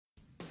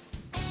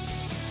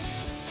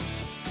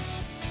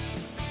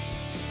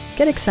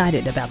Get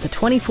excited about the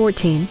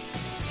 2014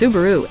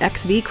 Subaru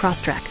XV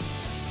Crosstrek.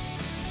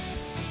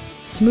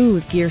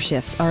 Smooth gear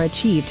shifts are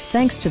achieved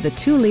thanks to the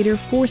 2-liter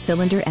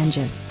 4-cylinder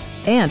engine.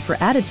 And for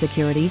added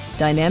security,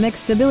 dynamic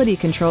stability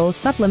control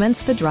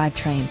supplements the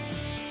drivetrain.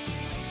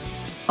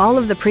 All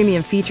of the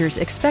premium features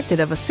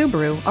expected of a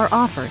Subaru are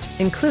offered,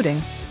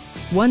 including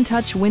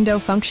one-touch window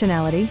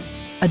functionality,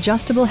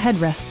 adjustable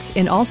headrests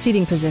in all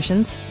seating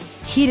positions,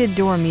 heated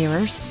door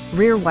mirrors,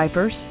 rear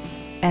wipers,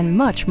 and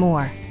much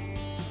more.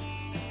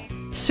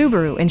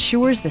 Subaru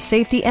ensures the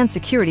safety and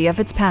security of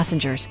its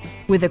passengers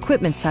with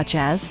equipment such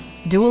as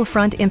dual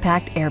front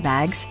impact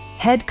airbags,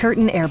 head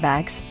curtain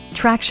airbags,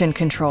 traction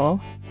control,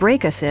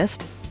 brake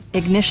assist,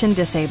 ignition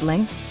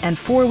disabling, and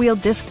 4-wheel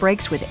disc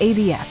brakes with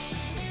ABS.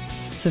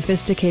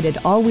 Sophisticated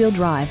all-wheel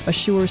drive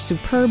assures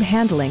superb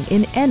handling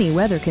in any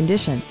weather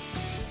condition.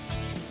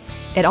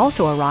 It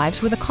also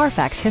arrives with a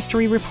Carfax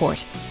history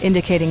report,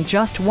 indicating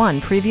just one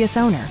previous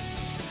owner.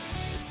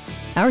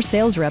 Our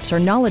sales reps are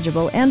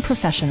knowledgeable and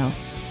professional.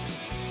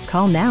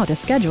 Call now to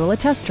schedule a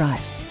test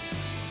drive.